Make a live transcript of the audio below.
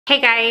Hey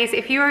guys,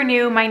 if you are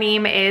new, my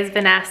name is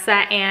Vanessa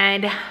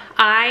and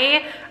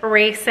I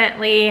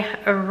recently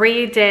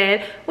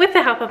redid, with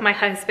the help of my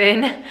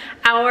husband,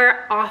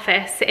 our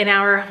office in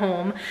our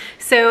home.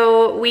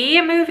 So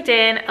we moved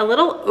in a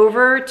little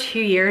over 2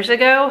 years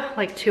ago,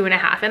 like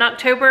 2.5. In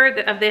October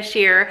of this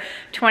year,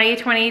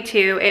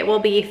 2022, it will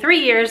be 3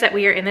 years that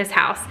we are in this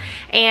house.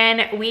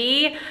 And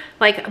we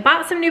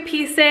bought some new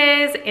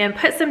pieces and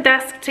put some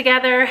desks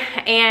together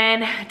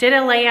and did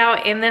a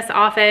layout in this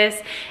office,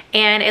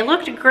 and it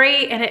looked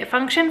great and it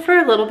functioned for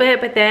a little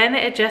bit, but then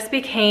it just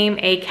became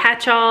a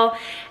catch-all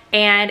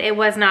and it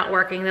was not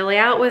working. The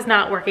layout was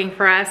not working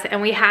for us,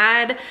 and we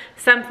had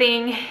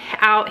something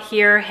out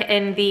here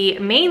in the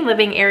main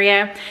living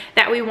area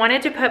that we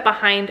wanted to put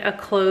behind a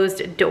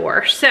closed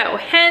door. So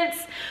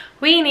hence,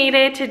 we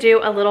needed to do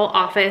a little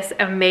office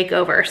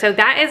makeover. So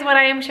that is what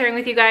I am sharing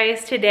with you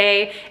guys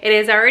today. It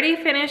is already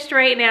finished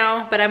right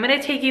now, but I'm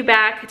gonna take you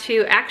back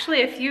to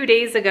actually a few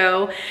days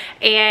ago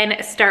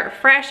and start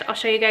fresh. I'll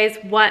show you guys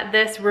what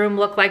this room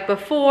looked like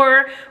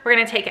before. We're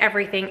gonna take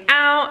everything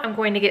out. I'm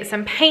going to get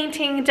some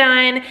painting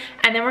done,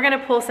 and then we're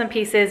gonna pull some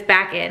pieces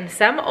back in.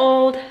 Some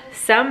old,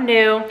 some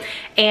new,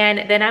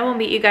 and then I will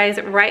meet you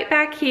guys right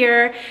back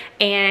here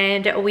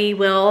and we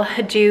will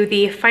do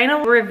the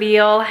final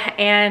reveal,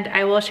 and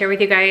I will share with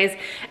you guys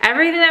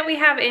everything that we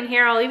have in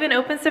here. I'll even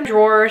open some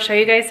drawers, show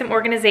you guys some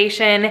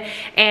organization,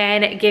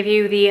 and give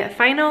you the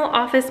final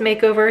office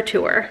makeover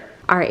tour.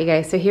 All right, you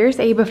guys, so here's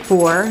a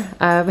before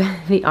of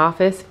the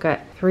office. We've got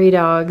 3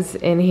 dogs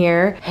in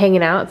here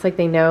hanging out. It's like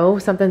they know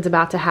something's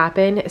about to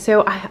happen.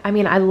 So I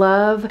mean, I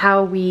love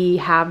how we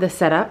have this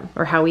set up,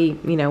 or how we,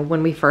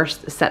 when we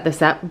first set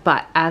this up,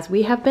 but as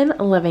we have been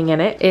living in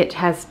it, it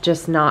has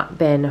just not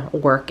been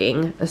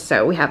working.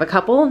 So we have a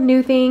couple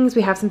new things.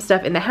 We have some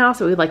stuff in the house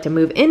that we'd like to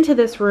move into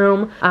this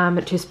room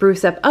to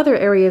spruce up other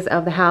areas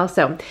of the house.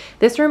 So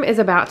this room is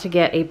about to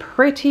get a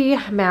pretty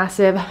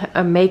massive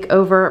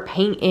makeover,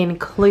 paint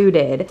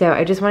included. So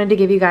I just wanted to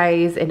give you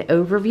guys an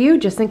overview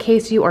just in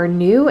case you are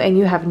new and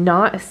you have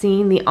not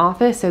seen the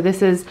office. So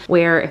this is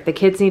where, if the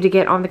kids need to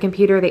get on the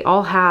computer, they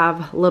all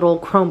have little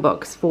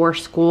Chromebooks for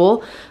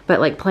school,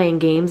 but like playing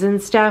games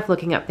and stuff,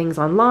 looking up things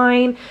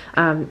online.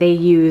 They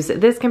use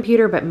this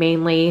computer, but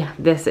mainly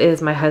this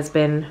is my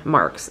husband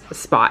Mark's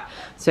spot.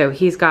 So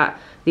he's got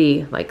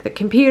the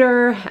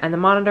computer and the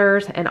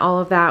monitors and all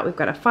of that. We've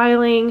got a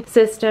filing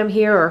system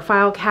here, or a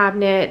file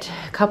cabinet,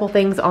 a couple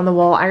things on the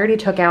wall. I already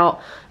took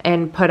out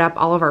and put up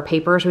all of our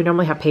papers. We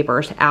normally have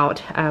papers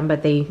out,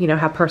 but they,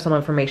 have personal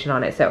information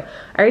on it. So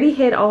I already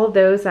hid all of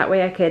those. That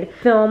way I could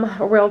film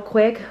real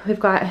quick. We've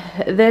got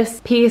this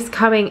piece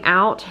coming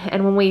out,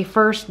 and when we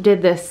first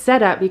did this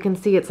setup, you can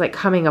see it's like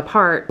coming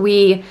apart.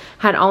 We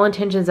had all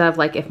intentions of,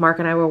 like, if Mark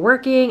and I were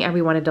working and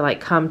we wanted to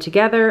come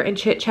together and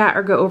chit chat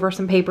or go over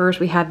some papers,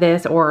 we had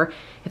this, or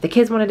if the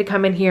kids wanted to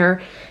come in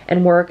here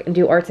and work and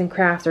do arts and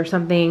crafts or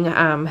something,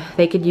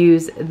 they could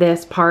use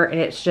this part, and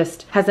it's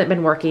just hasn't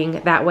been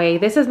working that way.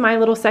 This is my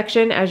little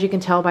section, as you can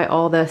tell by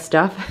all the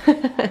stuff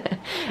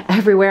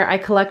everywhere. I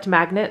collect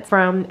magnets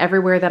from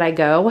everywhere that I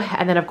go,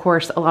 and then of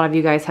course a lot of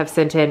you guys have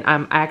sent in.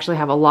 I actually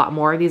have a lot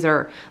more. These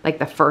are like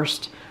the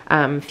first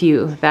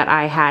few that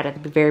I had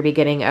at the very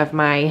beginning of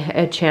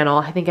my channel.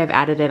 I think I've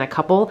added in a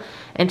couple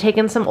and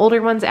taken some older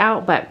ones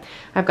out, but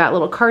I've got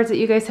little cards that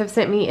you guys have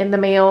sent me in the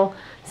mail.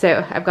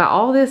 So I've got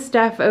all this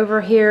stuff over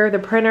here. The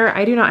printer,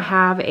 I do not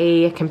have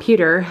a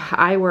computer.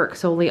 I work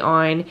solely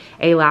on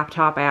a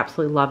laptop. I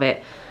absolutely love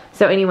it.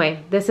 So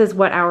anyway, this is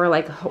what our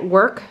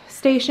work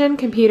station,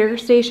 computer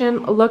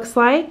station looks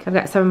like. I've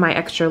got some of my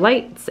extra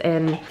lights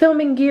and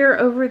filming gear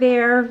over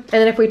there. And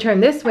then if we turn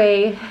this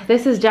way,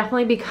 this has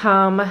definitely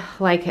become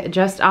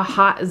just a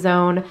hot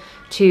zone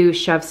to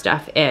shove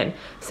stuff in.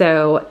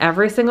 So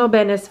every single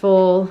bin is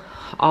full.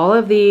 All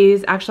of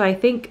these, actually I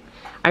think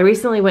I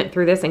recently went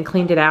through this and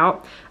cleaned it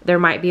out. There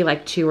might be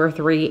 2 or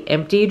 3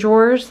 empty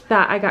drawers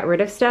that I got rid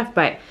of stuff,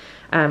 but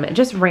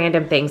just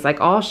random things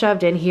all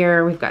shoved in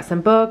here. We've got some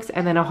books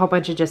and then a whole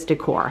bunch of just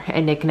decor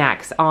and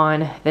knickknacks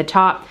on the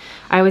top.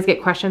 I always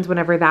get questions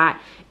whenever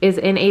that is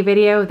in a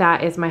video.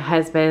 That is my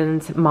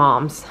husband's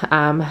mom's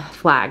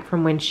flag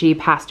from when she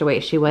passed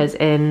away. She was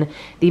in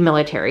the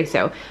military,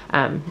 so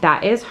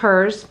that is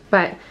hers.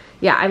 But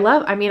yeah, I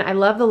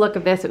love the look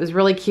of this. It was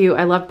really cute.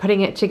 I love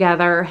putting it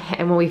together.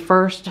 And when we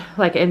first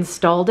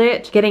installed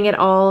it, getting it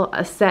all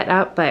set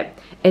up, but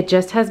it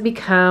just has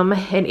become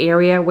an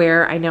area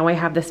where I know I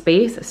have the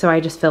space, so I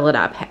just fill it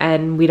up,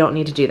 and we don't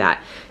need to do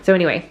that. So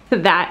anyway,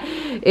 that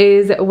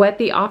is what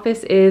the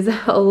office is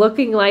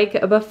looking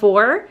like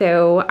before.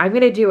 So I'm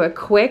gonna do a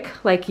quick,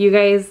 you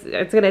guys,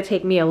 it's gonna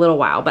take me a little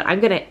while, but I'm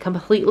gonna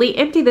completely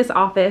empty this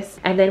office,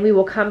 and then we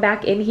will come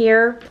back in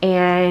here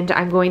and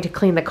I'm going to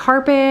clean the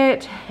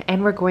carpet,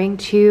 and we're going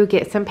to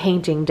get some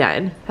painting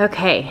done.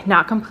 Okay,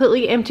 not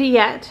completely empty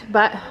yet,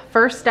 but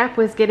first step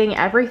was getting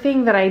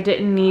everything that I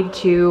didn't need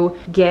to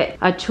get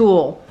a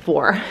tool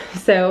for.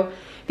 So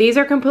these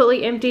are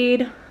completely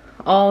emptied.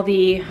 All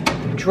the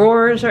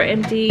drawers are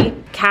empty,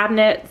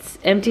 cabinets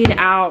emptied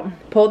out,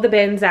 pulled the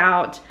bins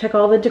out, took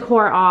all the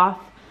decor off.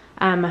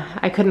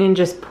 I couldn't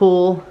just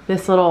pull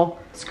this little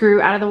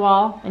screw out of the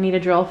wall. I need a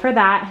drill for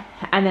that.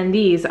 And then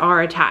these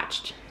are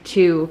attached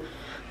to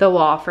the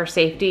wall for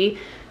safety.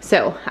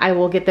 So I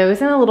will get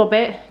those in a little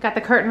bit. Got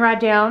the curtain rod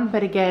down,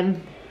 but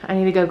again, I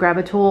need to go grab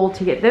a tool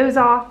to get those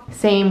off.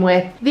 Same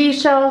with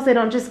these shelves, they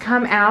don't just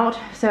come out.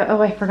 So,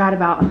 oh, I forgot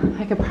about,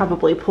 I could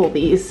probably pull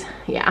these,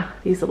 yeah,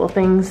 these little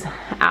things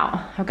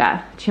out. I've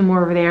got 2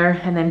 more over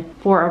there and then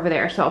 4 over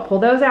there. So I'll pull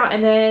those out,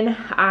 and then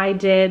I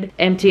did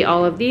empty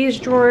all of these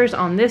drawers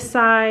on this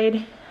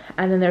side.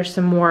 And then there's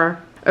some more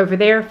over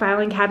there,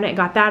 filing cabinet,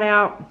 got that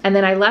out. And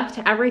then I left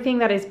everything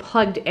that is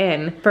plugged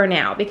in for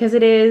now because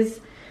it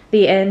is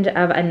the end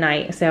of a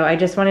night. So I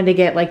just wanted to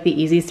get like the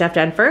easy stuff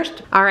done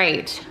first. All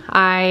right,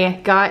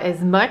 I got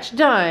as much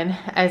done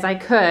as I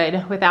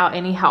could without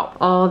any help.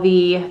 All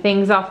the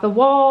things off the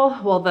wall,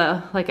 well,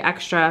 the like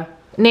extra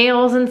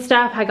nails and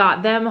stuff, I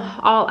got them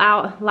all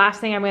out.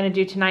 Last thing I'm gonna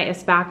do tonight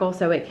is spackle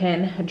so it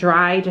can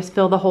dry, just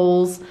fill the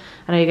holes.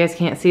 I know you guys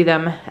can't see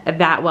them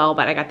that well,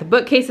 but I got the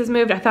bookcases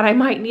moved. I thought I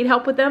might need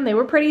help with them. They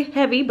were pretty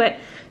heavy, but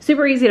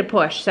super easy to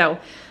push. So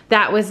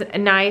that was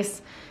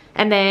nice.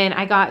 And then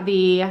I got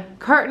the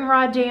curtain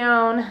rod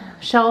down,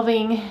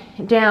 shelving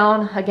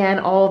down, again,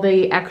 all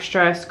the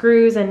extra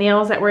screws and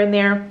nails that were in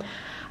there.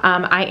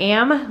 I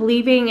am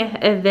leaving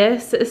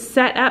this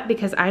set up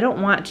because I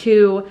don't want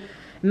to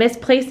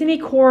misplace any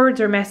cords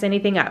or mess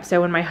anything up.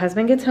 So when my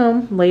husband gets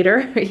home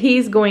later,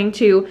 he's going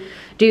to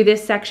do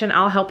this section.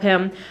 I'll help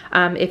him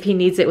if he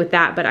needs it with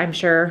that, but I'm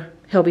sure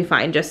he'll be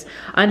fine just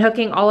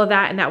unhooking all of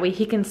that, and that way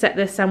he can set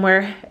this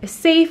somewhere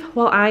safe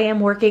while I am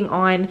working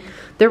on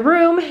the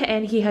room,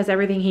 and he has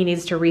everything he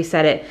needs to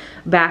reset it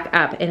back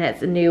up in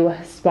its new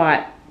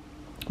spot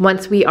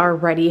once we are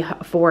ready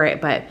for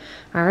it. But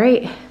all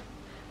right,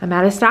 I'm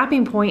at a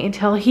stopping point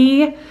until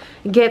he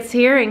gets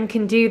here and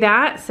can do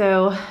that.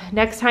 So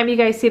next time you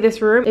guys see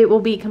this room, it will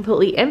be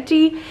completely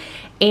empty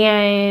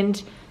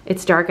and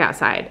it's dark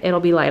outside. It'll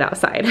be light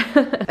outside.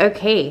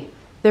 Okay.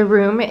 The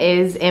room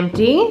is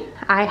empty.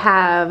 I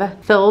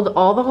have filled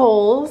all the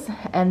holes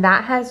and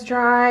that has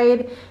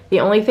dried.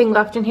 The only thing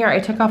left in here, I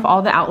took off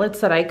all the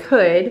outlets that I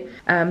could.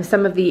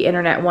 Some of the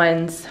internet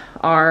ones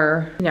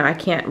are, you know, I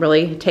can't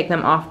really take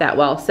them off that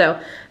well. So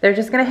they're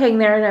just gonna hang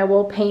there and I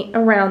will paint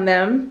around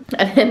them.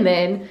 And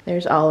then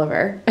there's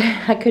Oliver.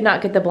 I could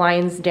not get the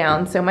blinds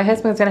down, so my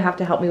husband's gonna have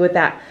to help me with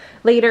that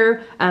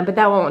later, but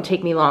that won't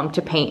take me long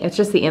to paint. It's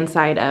just the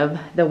inside of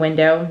the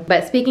window.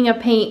 But speaking of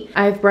paint,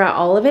 I've brought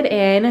all of it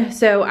in.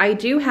 So I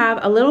do have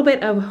a little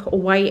bit of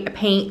white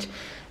paint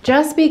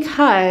just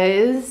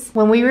because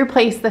when we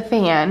replaced the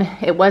fan,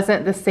 it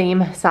wasn't the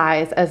same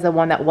size as the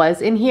one that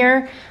was in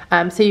here.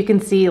 So you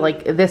can see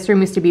like this room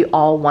used to be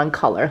all one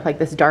color, like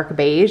this dark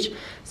beige.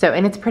 So,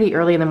 and it's pretty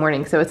early in the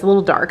morning, so it's a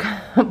little dark,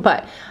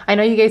 but I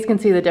know you guys can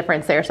see the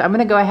difference there. So I'm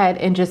gonna go ahead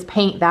and just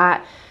paint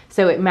that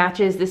so it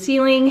matches the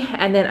ceiling.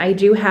 And then I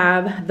do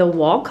have the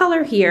wall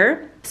color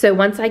here. So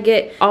once I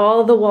get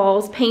all the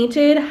walls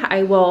painted,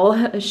 I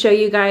will show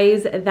you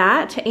guys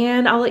that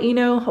and I'll let you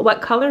know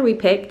what color we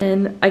picked.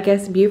 And I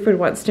guess Buford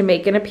wants to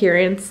make an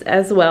appearance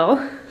as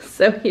well.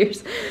 So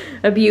here's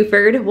a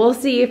Buford. We'll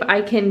see if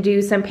I can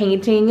do some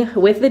painting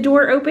with the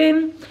door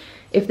open,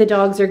 if the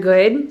dogs are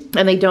good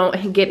and they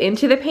don't get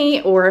into the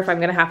paint, or if I'm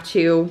gonna have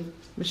to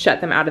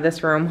shut them out of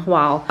this room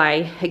while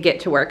I get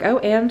to work. Oh,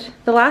 and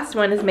the last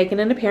one is making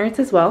an appearance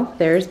as well.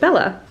 There's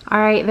Bella. All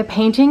right, the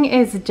painting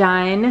is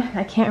done.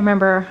 I can't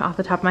remember off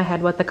the top of my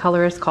head what the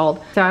color is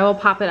called, so I will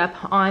pop it up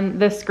on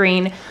the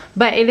screen,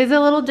 but it is a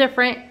little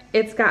different.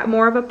 It's got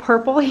more of a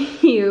purple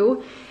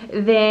hue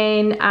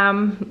than,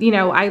 you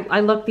know,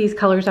 I looked these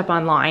colors up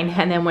online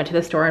and then went to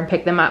the store and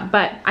picked them up.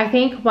 But I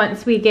think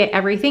once we get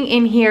everything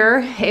in here,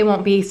 it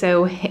won't be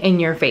so in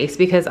your face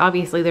because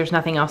obviously there's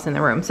nothing else in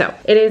the room. So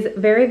it is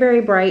very,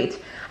 very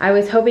bright. I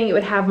was hoping it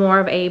would have more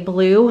of a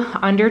blue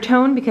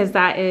undertone because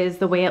that is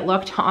the way it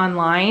looked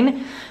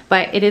online,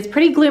 but it is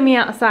pretty gloomy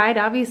outside.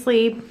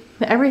 Obviously,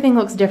 everything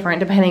looks different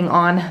depending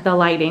on the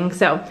lighting.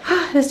 So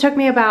this took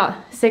me about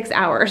 6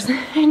 hours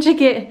to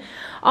get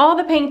all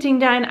the painting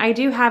done. I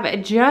do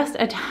have just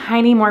a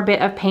tiny more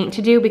bit of paint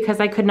to do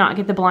because I could not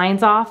get the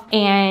blinds off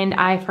and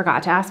I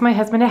forgot to ask my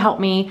husband to help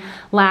me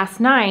last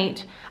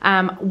night.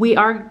 We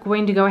are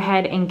going to go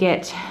ahead and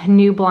get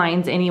new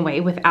blinds anyway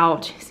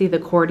without, see the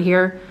cord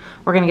here?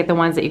 We're gonna get the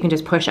ones that you can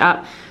just push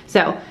up.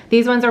 So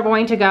these ones are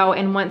going to go,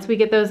 and once we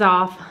get those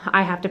off,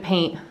 I have to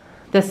paint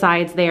the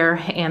sides there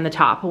and the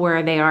top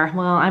where they are.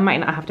 Well, I might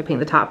not have to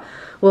paint the top.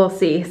 We'll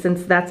see,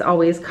 since that's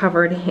always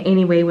covered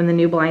anyway when the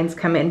new blinds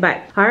come in.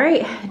 But all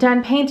right,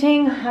 done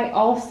painting. I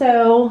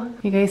also,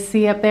 you guys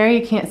see up there,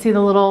 you can't see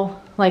the little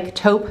like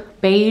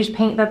taupe beige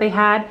paint that they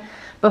had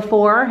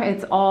before.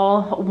 It's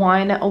all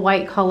one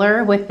white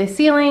color with the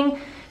ceiling.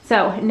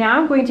 So now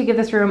I'm going to give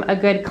this room a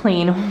good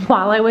clean.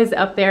 While I was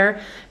up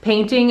there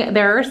painting,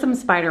 there are some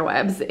spider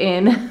webs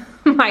in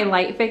my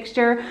light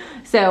fixture.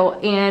 So,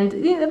 and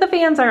you know, the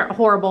fans aren't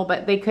horrible,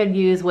 but they could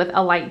use with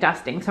a light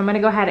dusting. So I'm gonna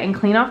go ahead and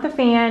clean off the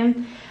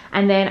fan.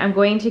 And then I'm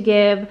going to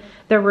give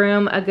the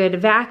room a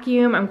good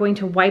vacuum. I'm going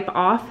to wipe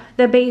off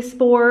the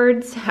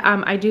baseboards.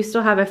 I do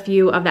still have a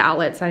few of the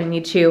outlets that I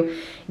need to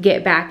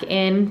get back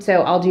in,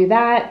 so I'll do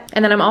that.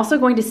 And then I'm also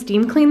going to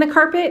steam clean the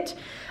carpet.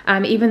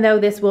 Even though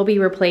this will be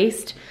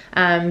replaced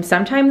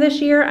sometime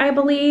this year, I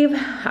believe,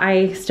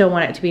 I still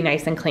want it to be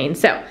nice and clean.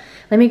 So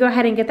let me go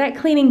ahead and get that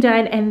cleaning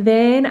done, and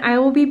then I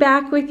will be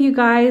back with you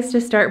guys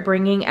to start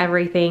bringing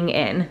everything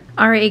in.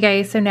 All right, you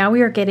guys, so now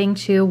we are getting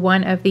to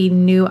one of the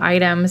new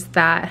items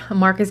that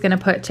Mark is gonna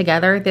put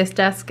together. This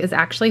desk is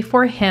actually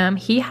for him.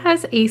 He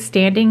has a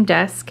standing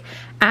desk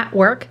at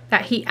work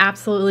that he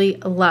absolutely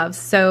loves.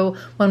 So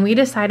when we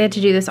decided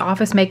to do this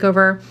office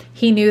makeover,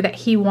 he knew that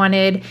he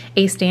wanted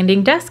a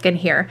standing desk in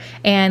here.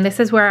 And this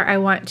is where I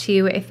want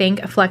to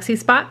thank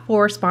FlexiSpot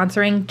for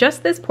sponsoring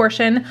just this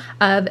portion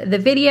of the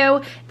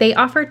video. They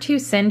offered to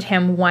send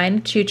him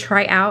one to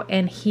try out,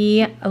 and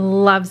he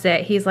loves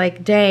it. He's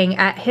like, dang,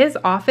 at his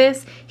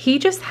office, he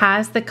just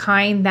has the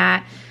kind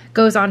that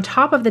goes on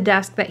top of the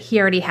desk that he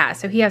already has.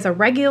 So he has a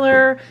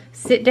regular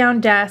sit-down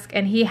desk,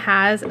 and he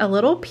has a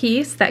little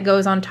piece that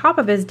goes on top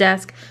of his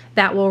desk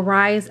that will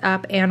rise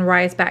up and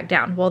rise back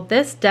down. Well,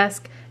 this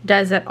desk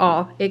does it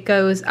all. It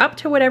goes up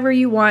to whatever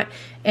you want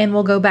and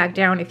will go back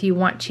down if you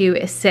want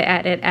to sit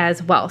at it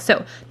as well.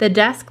 So the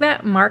desk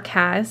that Mark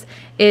has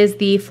is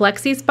the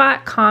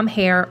FlexiSpot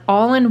Comhar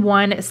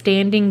all-in-one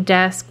standing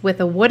desk with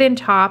a wooden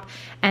top,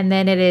 and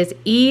then it is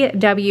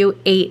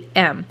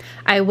EW8M.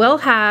 I will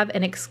have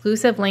an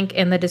exclusive link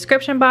in the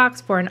description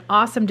box for an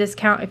awesome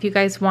discount if you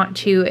guys want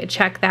to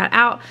check that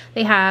out.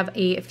 They have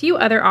a few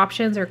other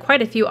options, or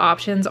quite a few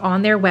options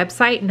on their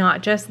website,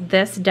 not just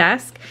this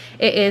desk.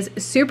 It is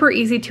super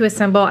easy to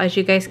assemble. As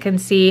you guys can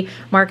see,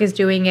 Mark is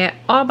doing it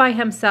all by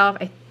himself.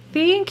 I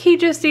think he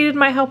just needed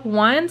my help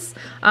once,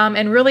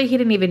 and really he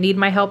didn't even need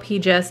my help. He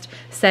just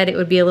said it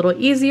would be a little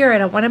easier. I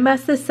don't want to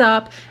mess this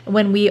up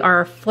when we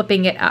are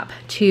flipping it up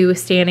to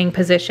standing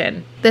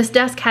position. This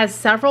desk has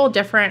several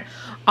different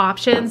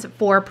options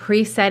for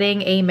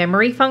presetting a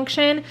memory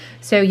function.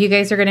 So you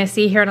guys are going to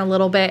see here in a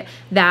little bit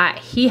that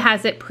he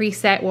has it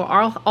preset.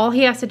 Well, all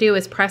he has to do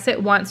is press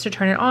it once to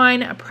turn it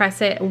on,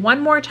 press it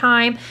one more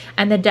time,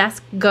 and the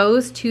desk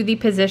goes to the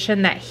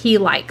position that he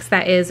likes,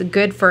 that is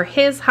good for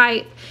his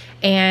height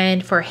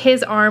and for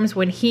his arms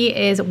when he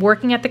is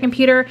working at the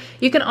computer.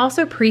 You can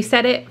also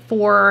preset it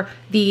for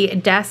the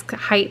desk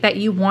height that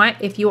you want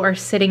if you are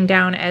sitting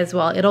down as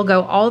well. It'll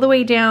go all the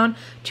way down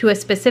to a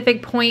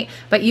specific point,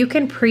 but you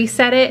can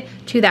preset it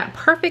to that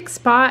perfect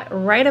spot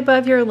right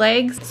above your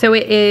legs, so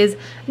it is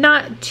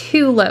not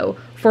too low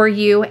for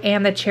you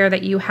and the chair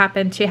that you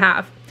happen to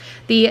have.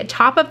 The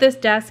top of this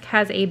desk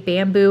has a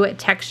bamboo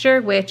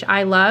texture, which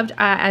I loved.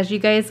 As you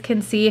guys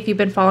can see, if you've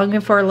been following me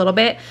for a little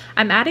bit,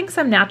 I'm adding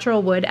some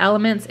natural wood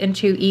elements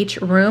into each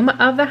room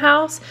of the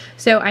house.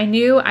 So I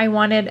knew I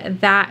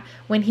wanted that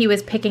when he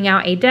was picking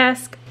out a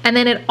desk. And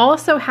then it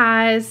also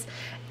has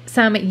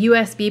some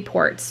USB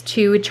ports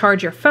to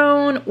charge your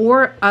phone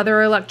or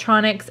other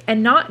electronics,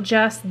 and not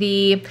just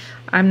the,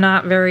 I'm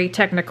not very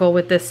technical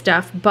with this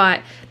stuff,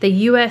 but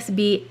the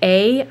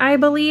USB-A, I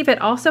believe. It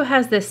also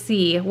has the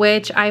C,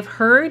 which I've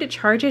heard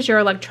charges your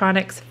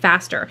electronics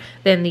faster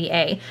than the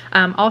A.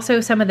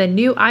 Also, some of the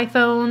new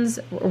iPhones,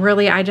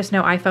 really I just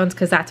know iPhones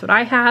because that's what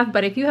I have,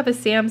 but if you have a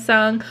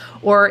Samsung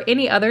or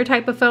any other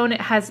type of phone,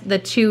 it has the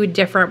two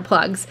different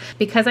plugs,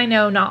 because I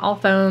know not all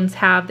phones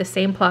have the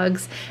same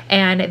plugs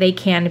and they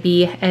can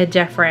be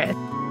different.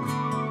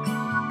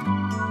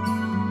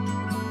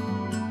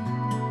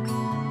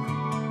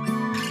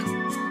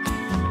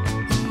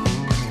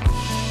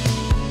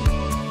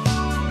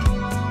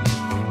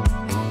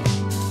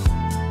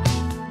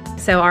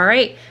 So, all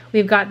right,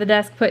 we've got the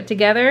desk put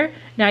together.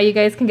 Now you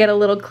guys can get a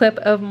little clip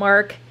of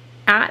Mark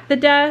at the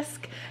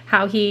desk,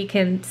 how he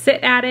can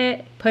sit at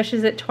it,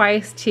 pushes it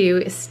twice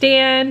to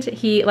stand.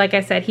 He, like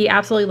I said, he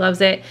absolutely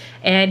loves it,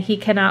 and he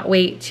cannot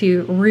wait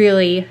to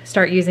really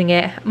start using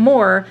it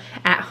more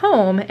at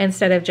home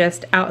instead of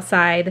just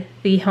outside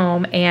the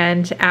home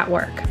and at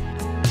work.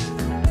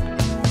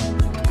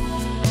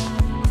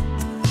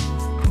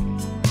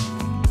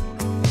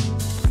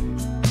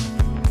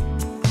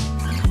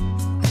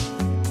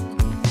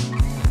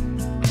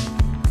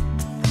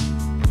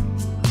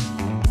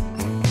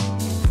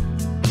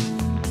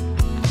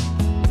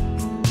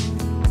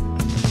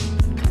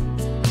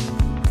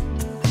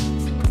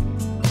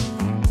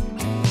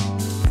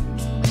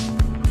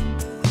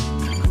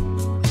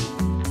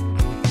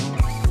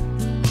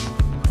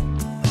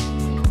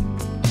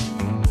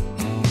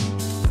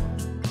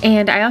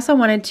 And I also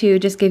wanted to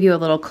just give you a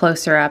little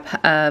closer up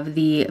of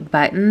the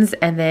buttons.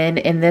 And then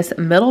in this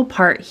middle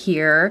part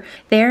here,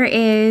 there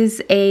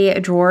is a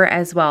drawer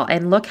as well.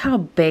 And look how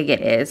big it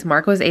is.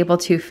 Mark was able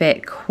to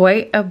fit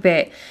quite a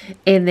bit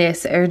in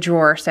this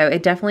drawer. So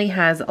it definitely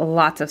has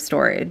lots of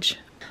storage.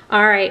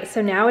 All right,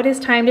 so now it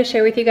is time to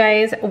share with you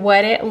guys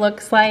what it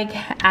looks like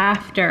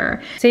after.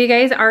 So you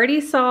guys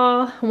already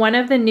saw one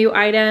of the new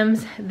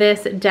items,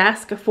 this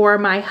desk for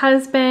my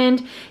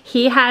husband.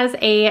 He has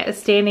a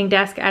standing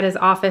desk at his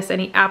office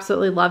and he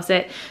absolutely loves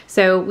it.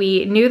 So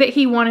we knew that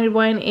he wanted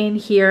one in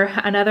here.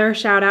 Another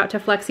shout out to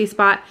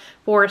FlexiSpot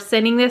for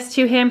sending this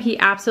to him. He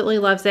absolutely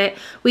loves it.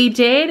 We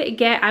did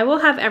get, I will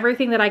have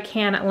everything that I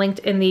can linked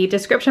in the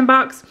description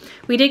box.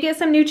 We did get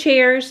some new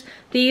chairs.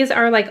 These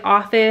are like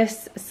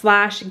office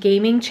 /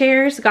 gaming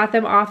chairs. Got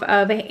them off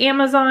of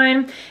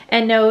Amazon.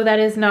 And no, that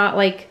is not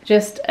like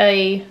just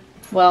a,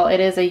 well, it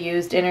is a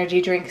used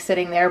energy drink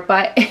sitting there,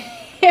 but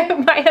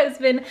my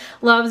husband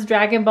loves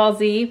Dragon Ball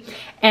Z,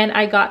 and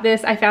I got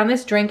this, I found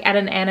this drink at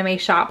an anime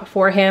shop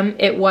for him.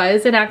 It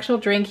was an actual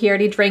drink. He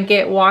already drank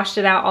it, washed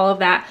it out, all of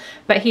that,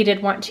 but he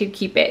did want to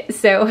keep it.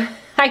 So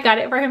I got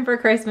it for him for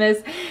Christmas,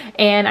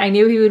 and I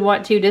knew he would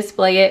want to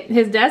display it.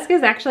 His desk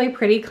is actually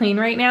pretty clean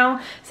right now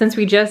since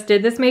we just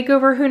did this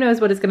makeover. Who knows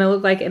what it's gonna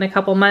look like in a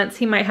couple months.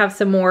 He might have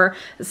some more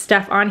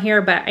stuff on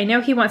here, but I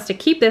know he wants to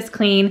keep this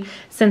clean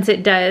since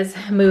it does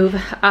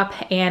move up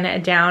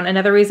and down.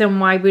 Another reason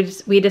why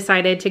we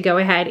decided to go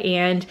ahead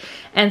and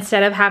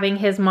instead of having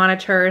his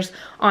monitors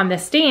on the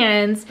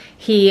stands,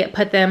 he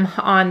put them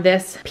on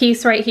this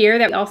piece right here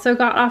that we also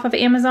got off of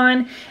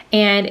Amazon,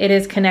 and it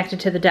is connected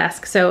to the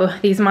desk. So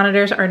these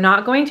monitors are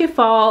not going to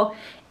fall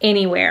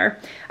anywhere.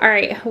 All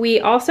right, we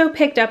also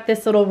picked up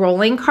this little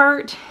rolling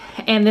cart,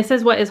 and this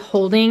is what is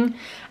holding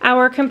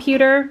our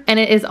computer, and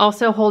it is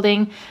also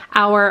holding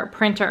our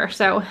printer.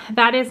 So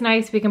that is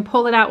nice. We can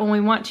pull it out when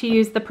we want to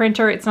use the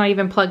printer. It's not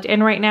even plugged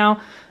in right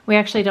now. We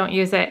actually don't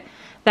use it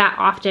that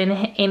often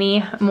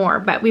anymore,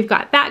 but we've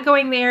got that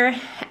going there.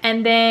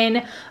 And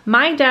then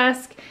my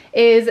desk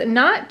is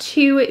not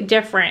too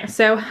different.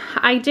 So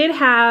I did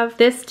have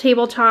this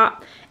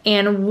tabletop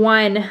and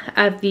one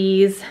of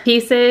these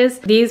pieces.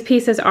 These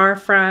pieces are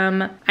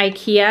from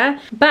IKEA,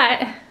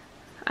 but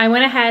I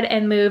went ahead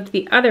and moved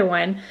the other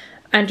one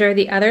under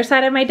the other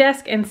side of my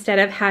desk instead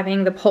of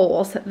having the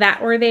poles that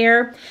were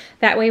there.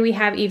 That way we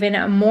have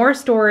even more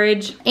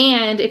storage.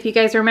 And if you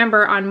guys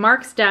remember on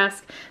Mark's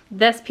desk,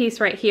 this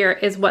piece right here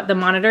is what the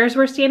monitors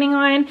were standing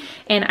on.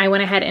 And I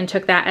went ahead and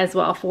took that as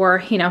well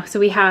for, you know, so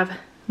we have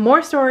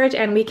more storage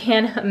and we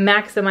can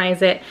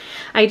maximize it.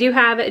 I do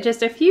have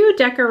just a few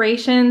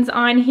decorations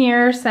on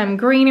here, some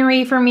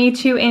greenery for me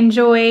to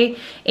enjoy,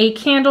 a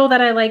candle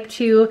that I like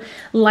to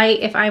light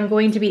if I'm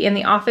going to be in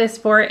the office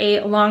for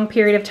a long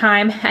period of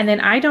time. And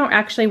then I don't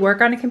actually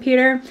work on a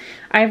computer.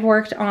 I've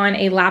worked on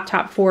a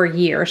laptop for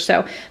years.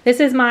 So this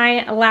is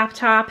my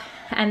laptop,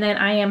 and then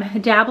I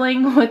am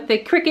dabbling with the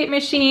Cricut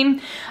machine.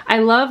 I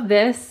love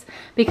this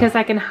because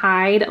I can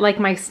hide like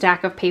my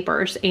stack of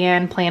papers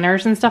and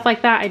planners and stuff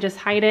like that. I just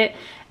hide it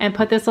and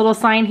put this little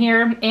sign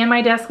here, and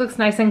my desk looks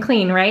nice and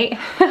clean, right?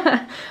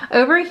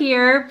 Over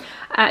here,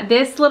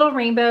 this little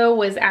rainbow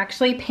was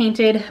actually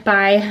painted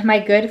by my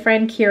good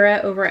friend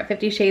Kira over at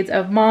 50 Shades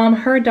of Mom.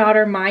 Her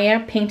daughter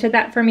Maya painted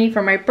that for me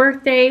for my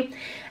birthday,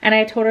 and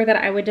I told her that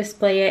I would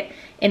display it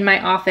in my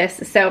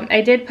office. So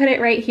I did put it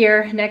right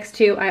here next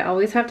to, I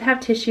always have to have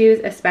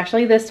tissues,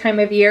 especially this time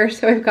of year.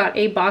 So I've got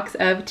a box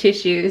of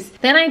tissues.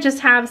 Then I just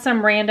have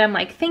some random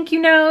like thank you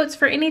notes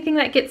for anything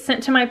that gets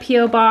sent to my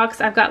P.O.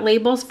 box. I've got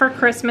labels for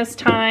Christmas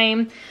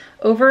time.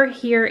 Over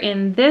here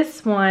in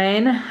this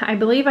one, I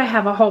believe I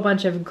have a whole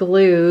bunch of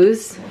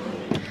glues.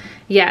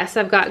 Yes,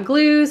 I've got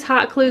glues,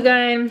 hot glue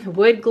gun,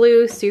 wood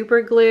glue,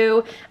 super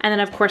glue, and then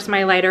of course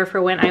my lighter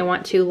for when I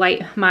want to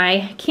light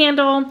my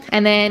candle.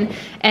 And then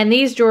in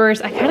these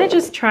drawers, I kind of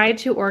just tried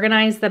to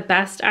organize the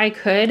best I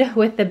could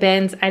with the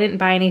bins. I didn't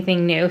buy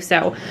anything new.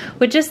 So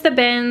with just the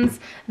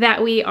bins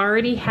that we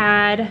already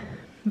had,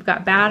 we've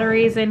got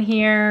batteries in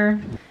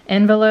here,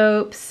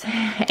 envelopes,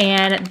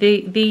 and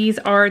these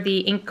are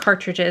the ink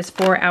cartridges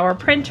for our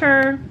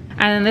printer. And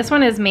then this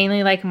one is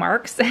mainly like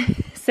Mark's.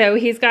 So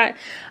he's got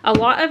a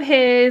lot of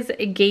his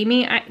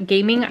gaming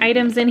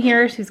items in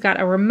here. So he's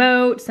got a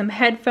remote, some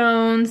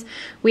headphones.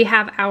 We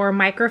have our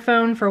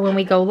microphone for when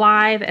we go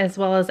live, as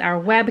well as our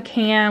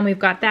webcam. We've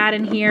got that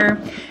in here.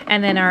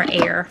 And then our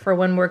air for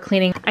when we're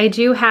cleaning. I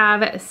do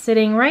have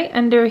sitting right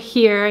under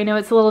here, I know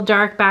it's a little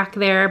dark back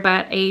there,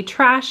 but a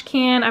trash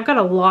can. I've got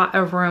a lot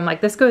of room. Like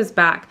this goes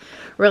back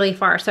really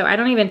far, so I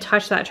don't even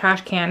touch that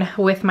trash can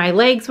with my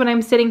legs when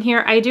I'm sitting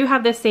here. I do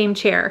have this same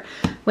chair.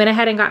 Went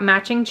ahead and got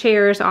matching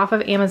chairs off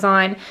of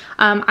Amazon.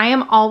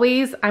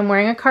 I'm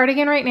wearing a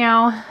cardigan right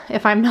now.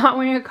 If I'm not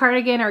wearing a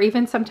cardigan, or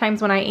even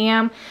sometimes when I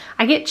am,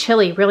 I get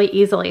chilly really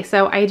easily.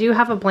 So I do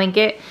have a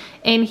blanket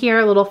in here,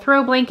 a little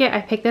throw blanket.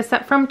 I picked this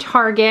up from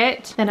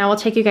Target. Then I will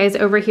take you guys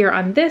over here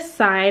on this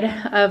side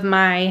of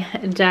my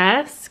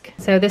desk.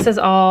 So this is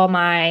all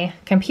my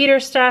computer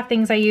stuff,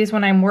 things I use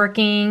when I'm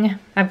working.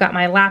 I've got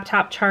my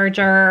laptop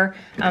charger,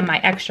 my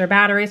extra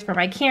batteries for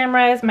my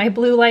cameras, my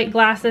blue light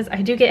glasses.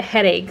 I do get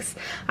headaches.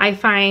 I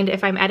find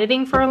if I'm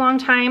editing for a long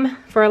time,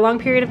 for a long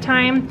period of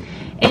time,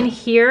 in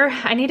here,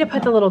 I need to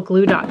put the little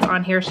glue dots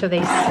on here so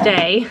they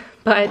stay.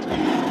 but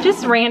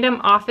just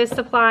random office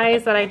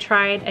supplies that I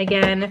tried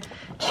again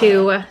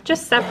to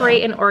just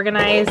separate and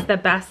organize the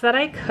best that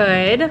I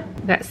could.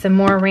 Got some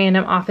more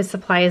random office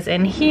supplies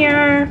in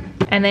here.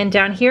 And then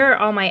down here are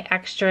all my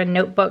extra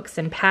notebooks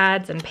and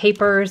pads and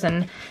papers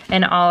and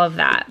all of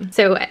that.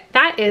 So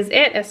that is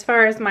it as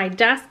far as my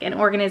desk and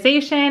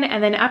organization.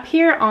 And then up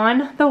here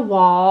on the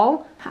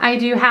wall, I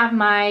do have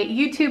my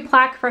YouTube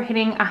plaque for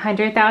hitting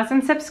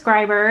 100,000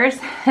 subscribers.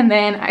 And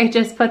then I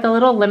just put the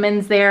little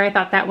lemons there. I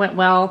thought that went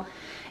well.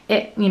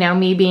 You know,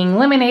 me being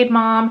lemonade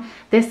mom.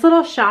 This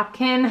little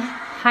Shopkin,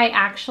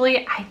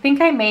 I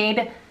think I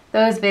made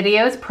those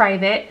videos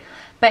private.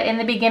 But in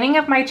the beginning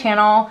of my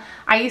channel,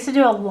 I used to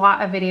do a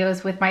lot of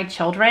videos with my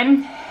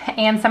children,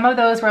 and some of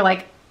those were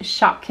like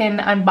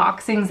Shopkin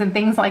unboxings and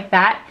things like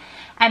that.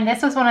 And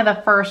this was one of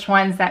the first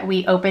ones that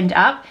we opened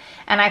up,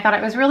 and I thought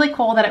it was really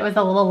cool that it was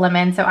a little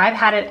lemon. So I've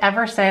had it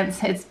ever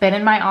since. It's been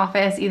in my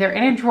office, either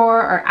in a drawer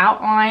or out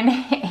on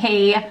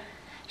a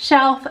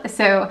shelf.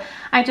 So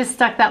I just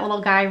stuck that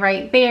little guy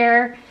right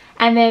there.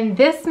 And then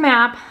this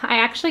map I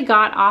actually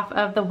got off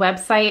of the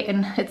website,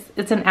 and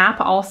it's an app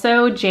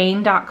also,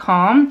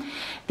 jane.com.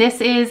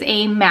 This is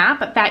a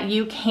map that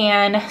you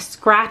can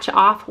scratch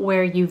off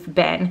where you've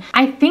been.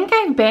 I think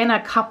I've been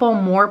a couple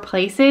more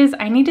places.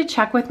 I need to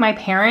check with my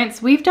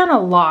parents. We've done a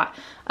lot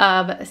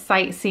of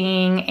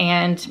sightseeing,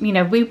 and you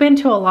know, we've been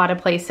to a lot of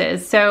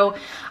places. So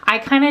I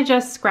kind of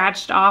just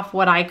scratched off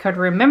what I could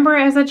remember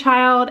as a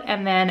child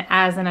and then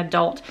as an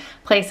adult,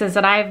 places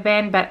that I've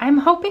been. But I'm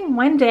hoping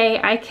one day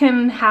I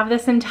can have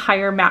this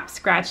entire map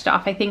scratched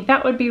off. I think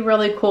that would be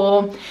really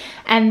cool.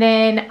 And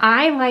then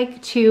I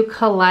like to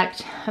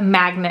collect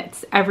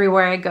magnets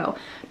everywhere I go.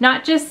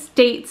 Not just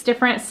states,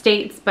 different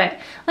states, but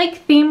like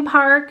theme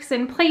parks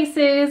and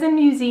places and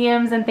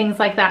museums and things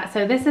like that.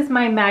 So this is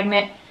my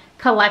magnet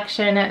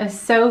collection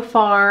so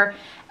far.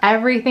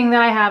 Everything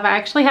that I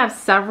actually have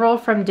several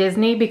from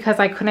Disney because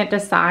I couldn't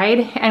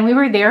decide, and we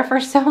were there for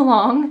so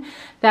long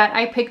that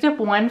I picked up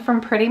one from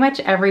pretty much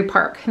every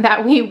park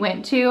that we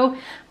went to.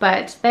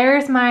 But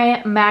there's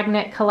my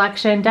magnet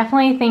collection.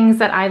 Definitely things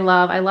that I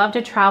love. I love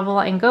to travel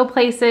and go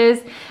places,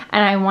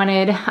 and I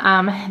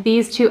wanted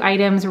these two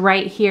items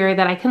right here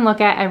that I can look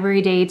at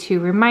every day to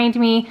remind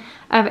me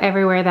of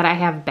everywhere that I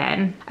have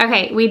been.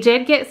 Okay, we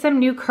did get some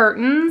new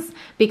curtains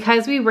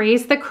because we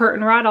raised the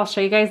curtain rod. I'll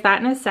show you guys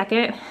that in a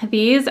second.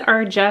 These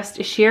are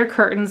just sheer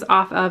curtains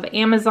off of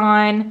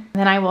Amazon.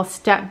 Then I will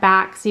step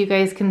back so you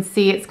guys can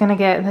see. It's gonna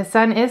get, the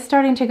sun is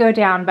starting to go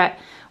down, but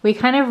we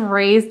kind of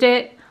raised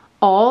it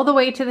all the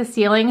way to the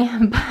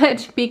ceiling,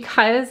 but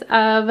because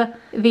of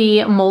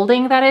the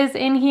molding that is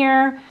in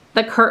here,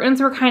 the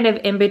curtains were kind of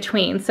in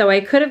between. So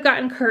I could have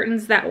gotten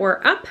curtains that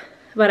were up,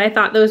 but I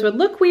thought those would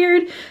look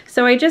weird.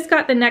 So I just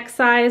got the next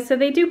size. So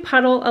they do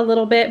puddle a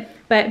little bit,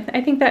 but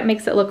I think that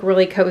makes it look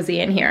really cozy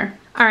in here.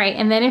 All right,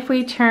 and then if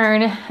we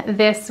turn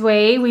this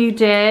way, we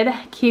did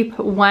keep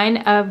one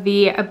of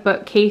the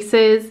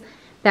bookcases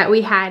that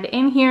we had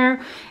in here.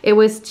 It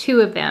was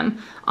two of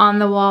them on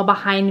the wall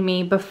behind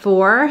me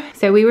before.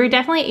 So we were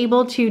definitely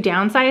able to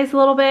downsize a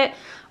little bit.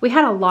 We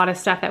had a lot of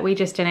stuff that we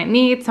just didn't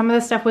need. Some of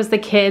the stuff was the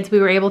kids. We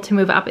were able to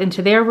move up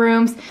into their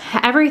rooms.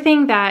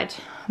 Everything that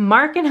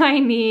Mark and I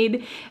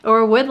need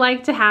or would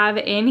like to have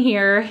in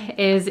here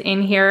is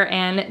in here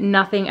and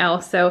nothing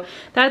else. So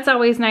that's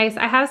always nice.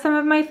 I have some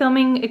of my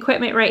filming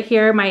equipment right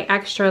here, my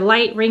extra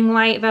light, ring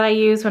light that I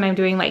use when I'm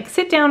doing like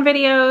sit down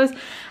videos.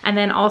 And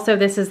then also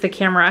this is the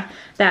camera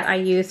that I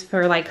use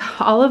for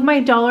like all of my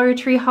Dollar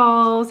Tree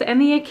hauls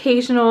and the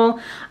occasional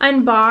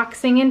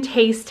unboxing and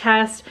taste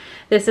test.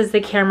 This is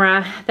the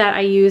camera that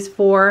I use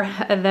for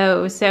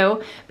those.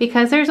 So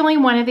because there's only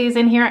one of these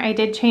in here, I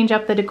did change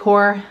up the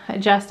decor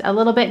just a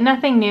little bit.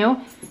 Nothing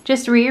new,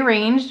 just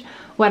rearranged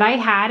what I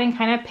had and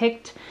kind of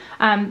picked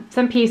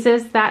some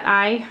pieces that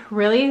I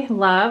really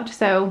loved.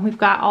 So we've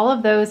got all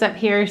of those up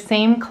here.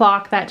 Same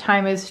clock. That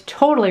time is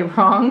totally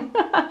wrong.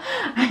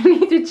 I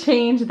need to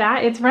change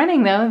that. It's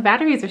running though. The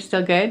batteries are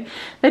still good.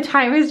 The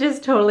time is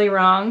just totally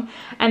wrong.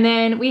 And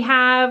then we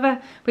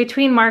have,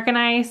 between Mark and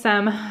I,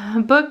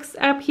 some books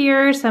up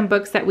here, some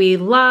books that we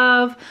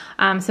love,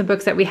 some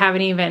books that we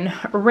haven't even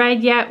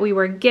read yet, we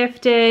were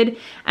gifted,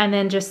 and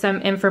then just some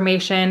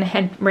information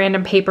and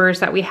random papers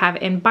that we have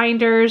in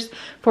binders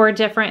for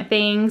different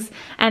things.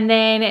 And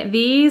then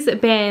these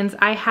bins,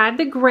 I had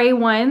the gray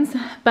ones,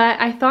 but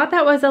I thought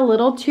that was a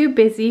little too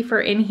busy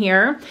for in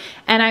here.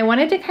 And I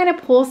wanted to kind of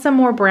pull some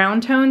more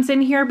brown tones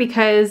in here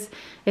because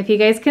if you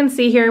guys can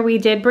see here, we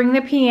did bring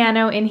the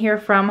piano in here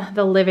from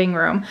the living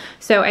room.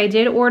 So I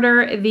did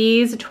order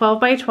these 12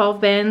 by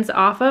 12 bins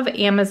off of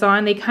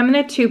Amazon. They come in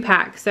a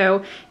 2-pack.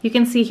 So you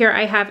can see here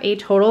I have a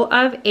total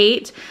of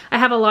 8. I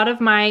have a lot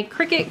of my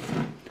Cricut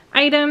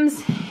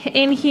items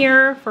in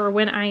here for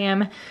when I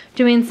am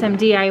doing some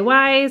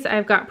DIYs.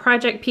 I've got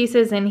project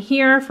pieces in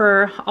here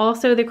for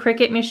also the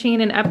Cricut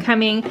machine and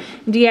upcoming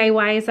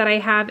DIYs that I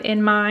have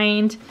in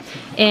mind.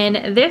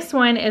 And this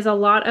one is a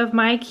lot of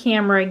my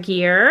camera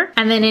gear.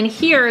 And then in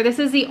here, this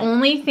is the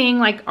only thing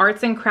like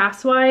arts and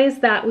crafts wise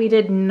that we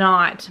did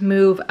not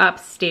move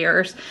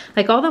upstairs.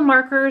 Like all the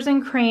markers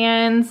and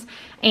crayons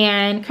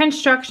and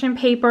construction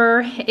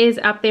paper is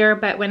up there,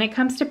 but when it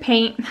comes to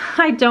paint,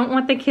 I don't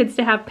want the kids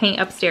to have paint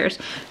upstairs.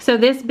 So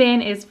this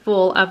bin is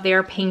full of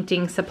their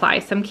painting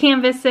supplies. Some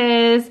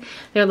canvases,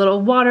 their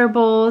little water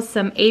bowls,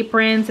 some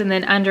aprons, and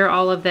then under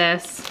all of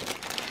this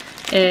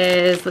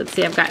is, let's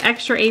see, I've got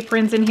extra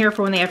aprons in here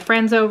for when they have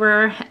friends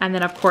over, and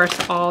then of course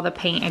all the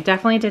paint. I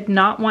definitely did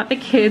not want the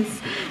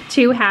kids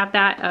to have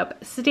that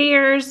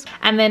upstairs.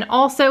 And then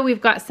also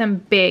we've got some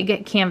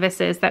big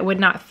canvases that would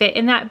not fit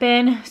in that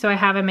bin, so I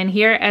have them in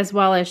here, as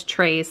well as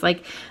trays.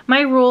 Like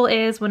my rule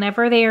is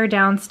whenever they are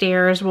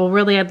downstairs, well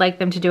really I'd like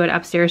them to do it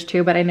upstairs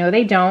too, but I know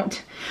they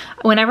don't.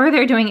 Whenever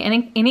they're doing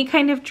any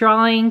kind of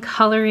drawing,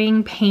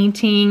 coloring,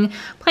 painting,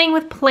 playing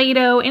with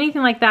Play-Doh,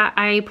 anything like that,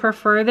 I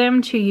prefer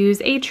them to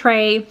use a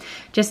tray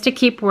just to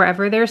keep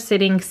wherever they're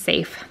sitting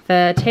safe.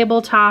 The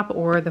tabletop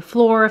or the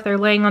floor, if they're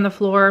laying on the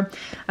floor,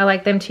 I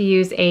like them to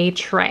use a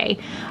tray.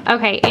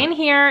 Okay, in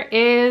here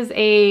is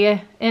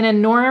an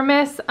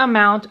enormous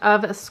amount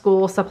of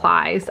school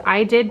supplies.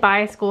 I did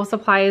buy school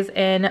supplies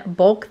in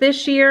bulk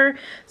this year,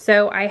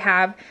 so I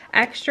have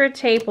extra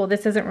tape. Well,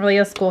 this isn't really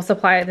a school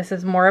supply, this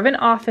is more of an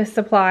office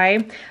supply.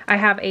 I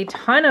have a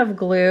ton of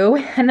glue,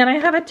 and then I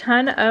have a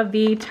ton of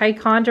the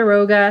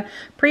Ticonderoga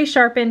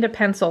pre-sharpened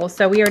pencils.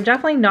 So we are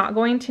definitely not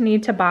going to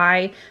need to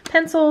buy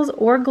pencils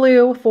or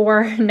glue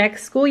for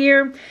next school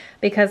year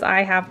because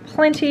I have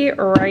plenty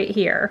right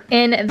here.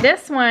 In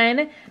this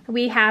one,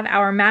 we have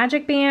our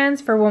magic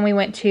bands for when we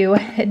went to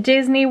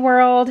Disney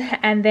World,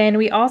 and then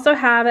we also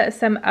have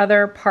some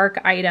other park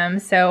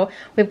items. So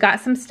we've got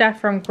some stuff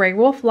from Grey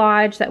Wolf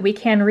Lodge that we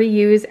can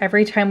reuse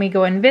every time we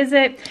go and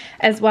visit,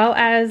 as well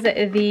as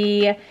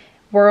the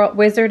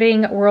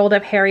Wizarding World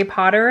of Harry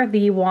Potter,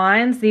 the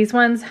wands. These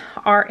ones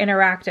are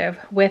interactive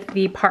with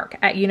the park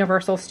at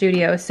Universal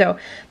Studios. So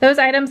those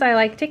items I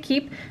like to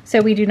keep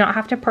so we do not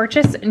have to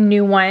purchase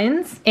new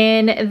ones.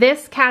 In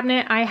this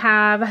cabinet, I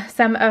have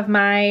some of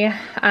my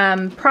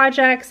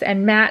projects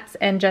and mats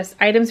and just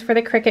items for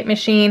the Cricut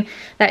machine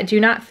that do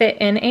not fit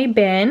in a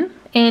bin.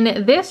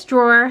 In this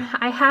drawer,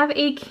 I have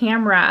a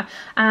camera.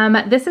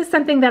 This is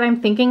something that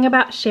I'm thinking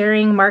about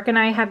sharing. Mark and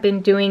I have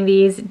been doing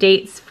these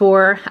dates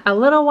for a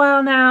little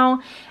while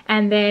now.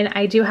 And then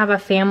I do have a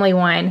family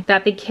one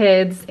that the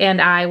kids and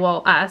I,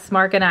 well us,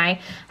 Mark and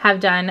I, have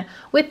done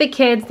with the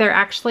kids. They're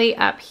actually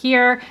up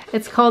here.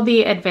 It's called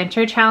the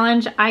Adventure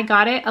Challenge. I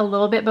got it a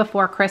little bit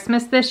before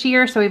Christmas this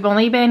year, so we've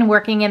only been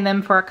working in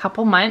them for a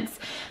couple months.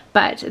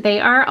 But they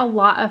are a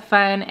lot of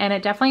fun, and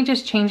it definitely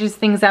just changes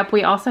things up.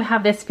 We also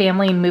have this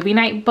family movie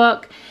night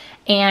book,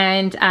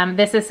 and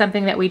this is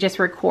something that we just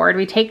record.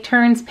 We take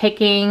turns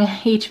picking,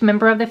 each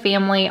member of the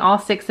family, all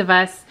 6 of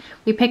us,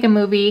 we pick a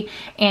movie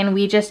and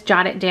we just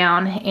jot it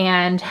down,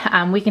 and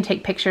we can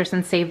take pictures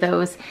and save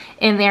those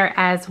in there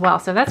as well.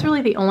 So that's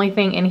really the only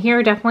thing in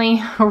here.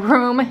 Definitely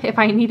room if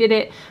I needed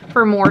it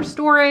for more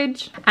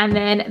storage. And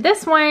then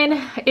this one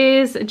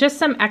is just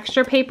some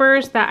extra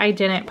papers that I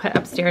didn't put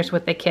upstairs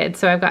with the kids.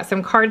 So I've got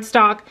some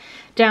cardstock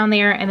down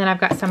there, and then I've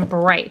got some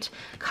bright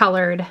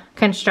colored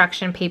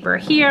construction paper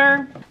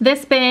here.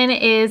 This bin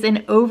is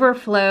an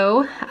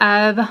overflow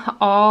of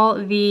all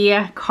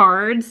the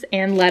cards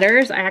and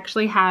letters. I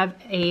actually have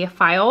a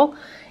file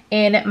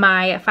in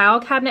my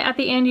file cabinet at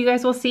the end, you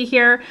guys will see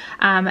here,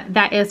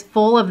 that is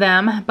full of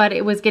them, but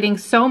it was getting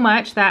so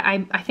much that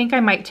I think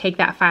I might take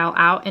that file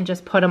out and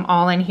just put them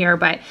all in here.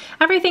 But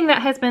everything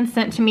that has been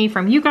sent to me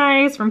from you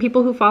guys, from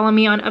people who follow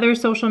me on other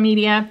social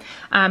media,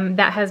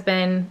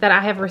 that I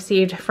have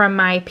received from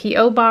my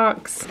P.O.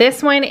 box.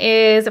 This one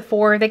is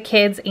for the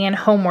kids and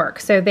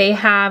homework. So they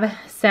have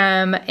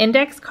some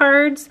index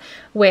cards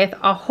with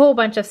a whole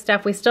bunch of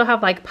stuff. We still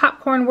have like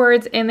popcorn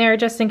words in there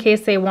just in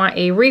case they want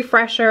a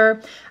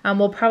refresher.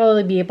 We'll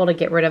probably be able to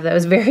get rid of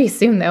those very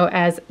soon though,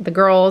 as the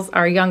girls,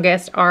 our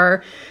youngest,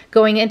 are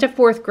going into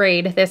 4th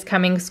grade this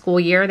coming school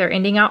year. They're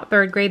ending out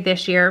 3rd grade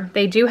this year.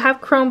 They do have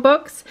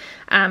Chromebooks.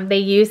 They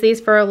used these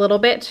for a little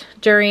bit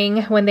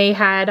during when they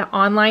had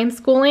online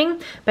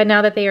schooling, but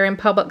now that they are in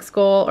public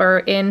school or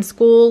in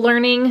school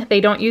learning,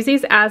 they don't use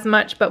these as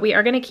much, but we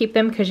are going to keep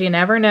them because you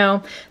never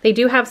know. They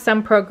do have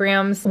some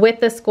programs with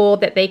the school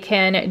that they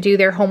can do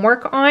their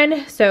homework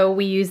on, so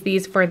we use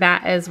these for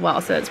that as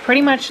well. So it's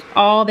pretty much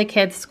all the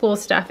kids' school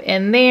stuff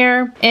in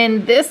there.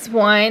 And this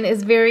one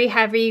is very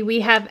heavy.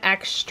 We have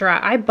extra.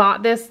 I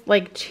bought this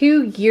like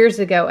 2 years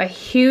ago, a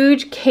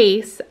huge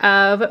case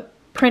of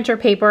printer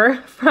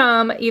paper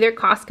from either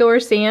Costco or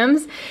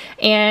Sam's,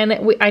 and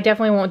I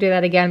definitely won't do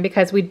that again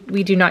because we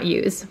do not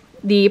use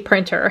the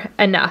printer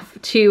enough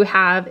to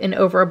have an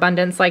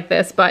overabundance like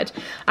this. But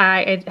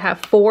I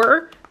have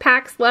 4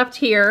 packs left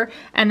here,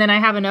 and then I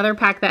have another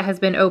pack that has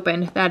been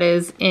opened that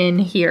is in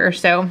here.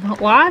 So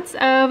lots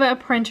of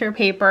printer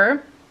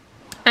paper.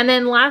 And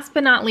then last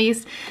but not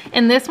least,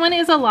 and this one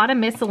is a lot of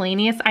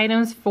miscellaneous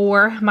items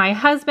for my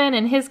husband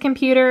and his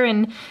computer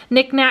and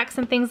knickknacks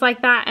and things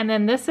like that. And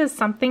then this is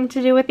something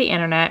to do with the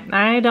internet.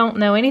 I don't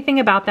know anything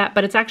about that,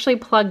 but it's actually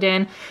plugged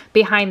in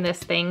behind this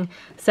thing.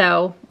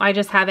 So I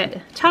just have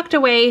it tucked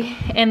away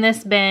in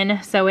this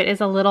bin, so it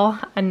is a little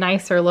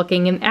nicer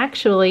looking. And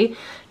actually,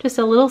 just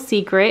a little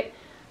secret,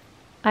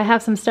 I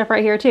have some stuff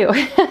right here too.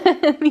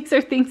 These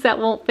are things that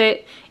won't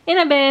fit in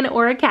a bin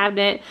or a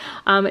cabinet,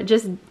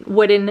 just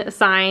wooden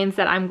signs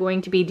that I'm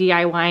going to be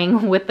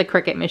DIYing with the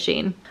Cricut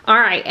machine. All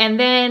right, and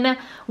then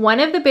one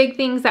of the big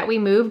things that we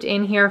moved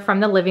in here from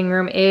the living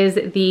room is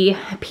the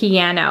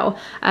piano.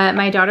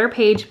 My daughter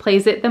Paige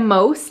plays it the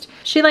most.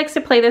 She likes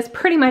to play this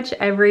pretty much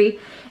every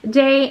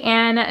day,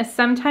 and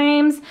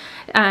sometimes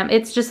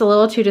it's just a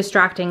little too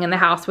distracting in the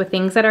house with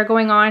things that are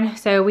going on.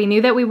 So we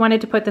knew that we wanted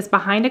to put this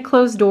behind a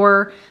closed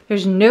door.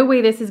 There's no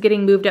way this is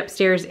getting moved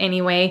upstairs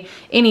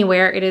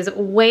anywhere. It is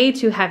way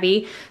too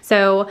heavy.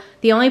 So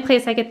the only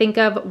place I could think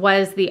of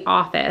was the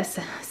office.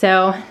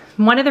 So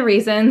one of the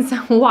reasons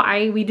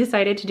why we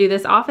decided to do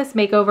this office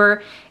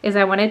makeover is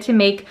I wanted to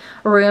make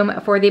room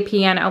for the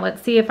piano.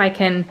 Let's see if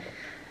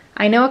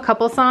I know a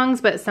couple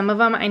songs, but some of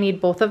them I need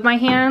both of my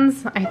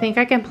hands. I think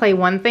I can play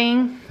one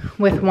thing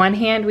with one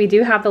hand. We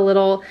do have the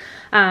little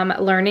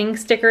learning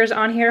stickers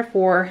on here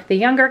for the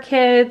younger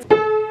kids.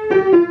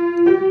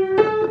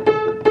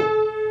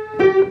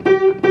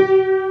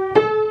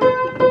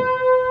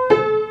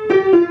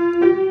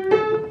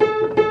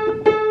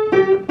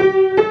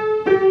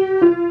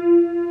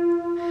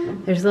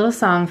 There's a little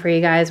song for you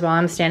guys while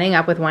I'm standing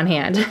up with one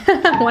hand.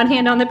 One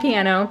hand on the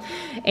piano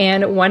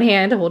and one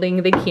hand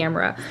holding the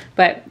camera.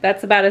 But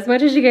that's about as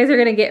much as you guys are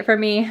gonna get from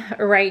me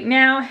right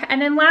now.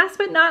 And then last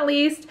but not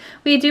least,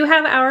 we do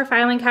have our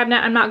filing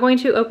cabinet. I'm not going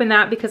to open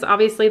that because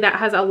obviously that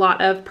has a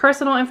lot of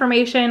personal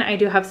information. I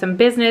do have some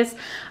business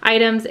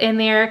items in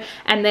there.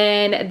 And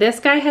then this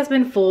guy has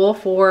been full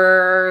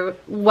for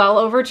well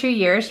over 2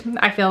 years,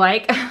 I feel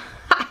like.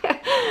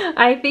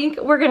 I think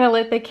we're gonna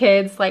let the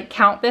kids like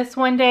count this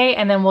one day,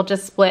 and then we'll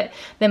just split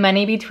the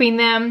money between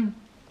them.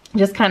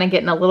 Just kind of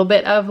getting a little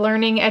bit of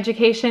learning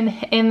education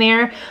in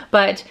there.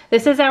 But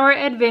this is our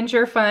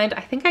adventure fund.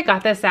 I think I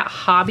got this at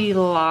Hobby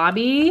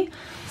Lobby.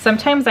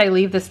 Sometimes I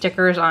leave the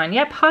stickers on.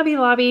 Yep, Hobby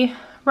Lobby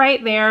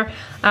right there.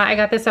 I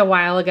got this a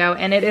while ago,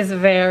 and it is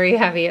very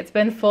heavy. It's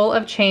been full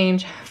of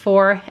change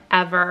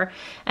forever.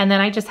 And then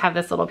I just have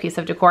this little piece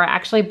of decor. I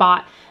actually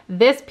bought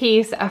this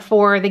piece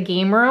for the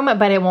game room,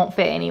 but it won't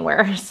fit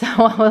anywhere. So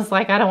I was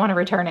like, I don't want to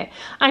return it.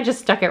 I just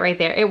stuck it right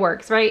there. It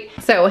works, right?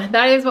 So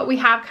that is what we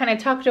have kind of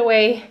tucked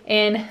away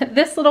in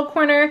this little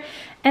corner.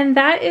 And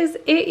that is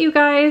it, you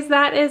guys.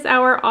 That is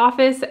our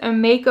office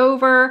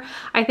makeover.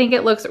 I think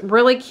it looks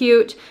really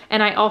cute,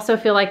 and I also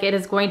feel like it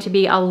is going to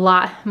be a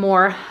lot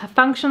more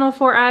functional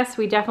for us.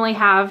 We definitely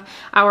have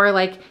our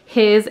like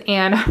his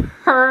and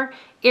her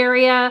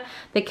area.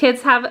 The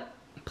kids have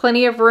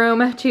plenty of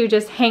room to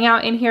just hang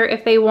out in here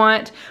if they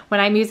want. When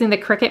I'm using the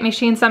Cricut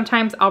machine,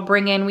 sometimes I'll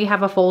bring in, we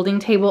have a folding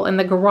table in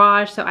the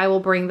garage, so I will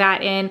bring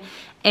that in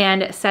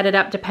and set it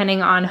up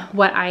depending on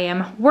what I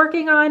am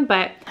working on.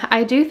 But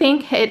I do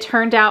think it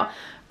turned out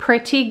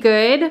pretty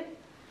good.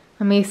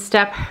 Let me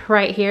step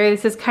right here.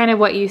 This is kind of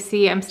what you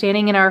see. I'm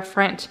standing in our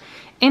front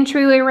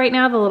entryway right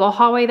now, the little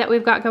hallway that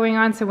we've got going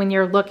on. So when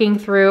you're looking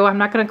through, I'm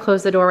not gonna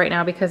close the door right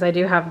now because I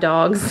do have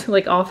dogs,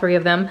 like all three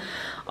of them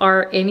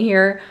are in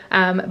here.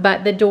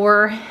 But the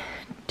door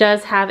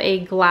does have a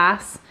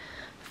glass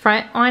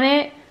front on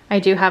it. I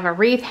do have a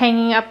wreath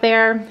hanging up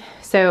there.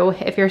 So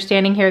if you're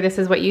standing here, this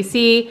is what you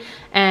see.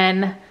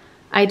 And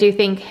I do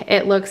think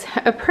it looks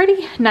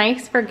pretty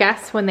nice for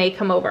guests when they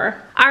come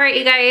over. All right,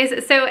 you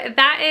guys, so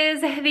that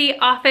is the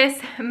office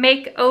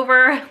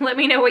makeover. Let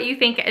me know what you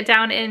think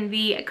down in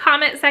the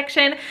comment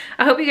section.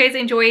 I hope you guys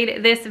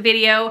enjoyed this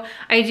video.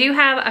 I do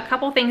have a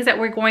couple things that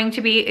we're going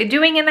to be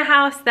doing in the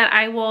house that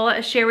I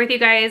will share with you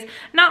guys.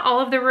 Not all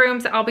of the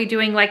rooms, I'll be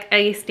doing like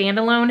a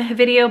standalone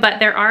video, but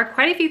there are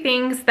quite a few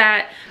things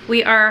that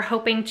we are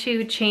hoping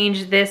to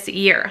change this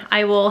year.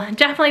 I will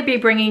definitely be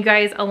bringing you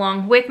guys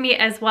along with me,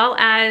 as well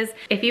as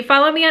if you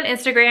follow me on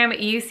Instagram,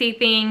 you see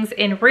things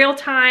in real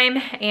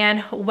time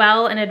and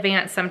well in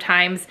advance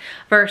sometimes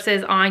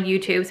versus on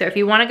YouTube. So if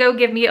you want to go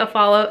give me a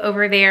follow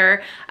over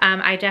there,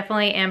 I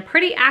definitely am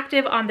pretty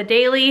active on the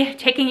daily,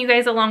 taking you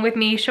guys along with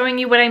me, showing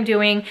you what I'm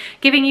doing,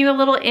 giving you a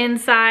little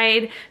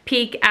inside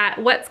peek at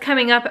what's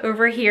coming up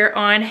over here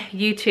on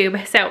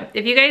YouTube. So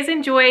if you guys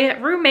enjoy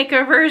room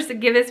makeovers,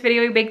 give this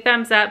video a big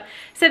thumbs up.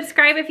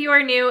 Subscribe if you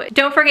are new.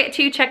 Don't forget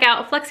to check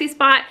out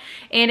FlexiSpot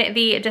in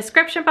the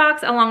description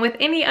box, along with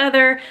any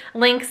other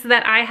links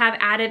that I have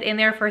added in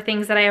there for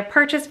things that I have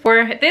purchased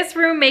for this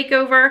room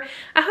makeover.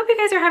 I hope you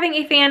guys are having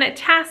a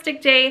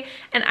fantastic day,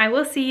 and I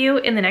will see you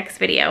in the next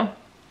video.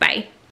 Bye.